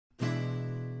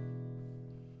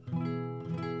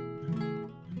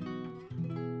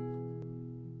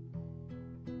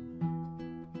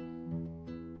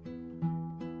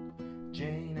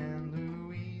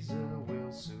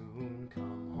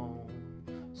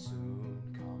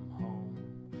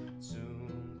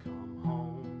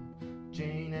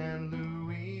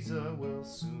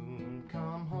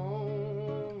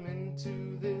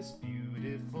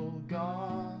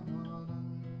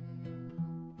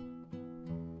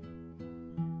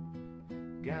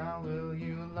Gal, will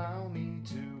you allow me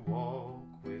to walk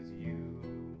with you,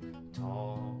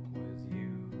 talk with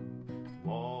you,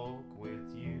 walk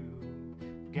with you?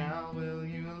 Gal, will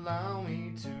you allow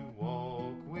me to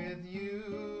walk with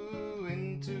you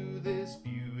into this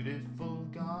beautiful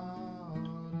garden?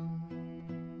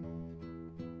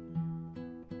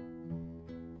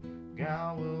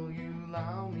 Gal, will you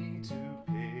allow me to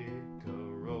pick a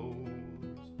rose,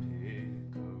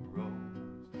 pick a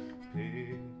rose,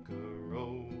 pick a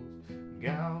rose?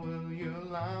 Gal, will you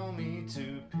allow me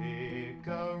to pick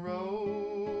a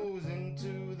rose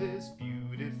into this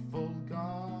beautiful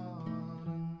garden?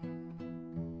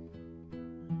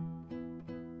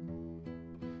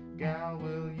 Gal,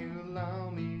 will you allow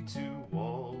me to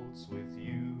waltz with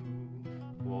you,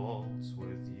 waltz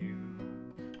with you,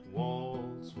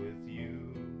 waltz with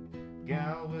you?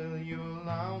 Gal, will you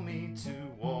allow me to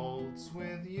waltz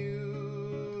with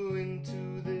you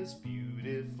into this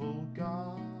beautiful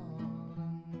garden?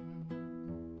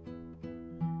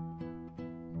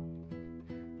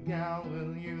 Gal,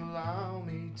 will you allow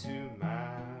me to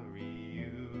marry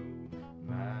you,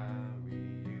 marry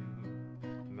you,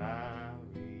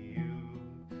 marry you?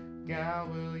 Gal,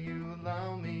 will you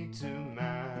allow me to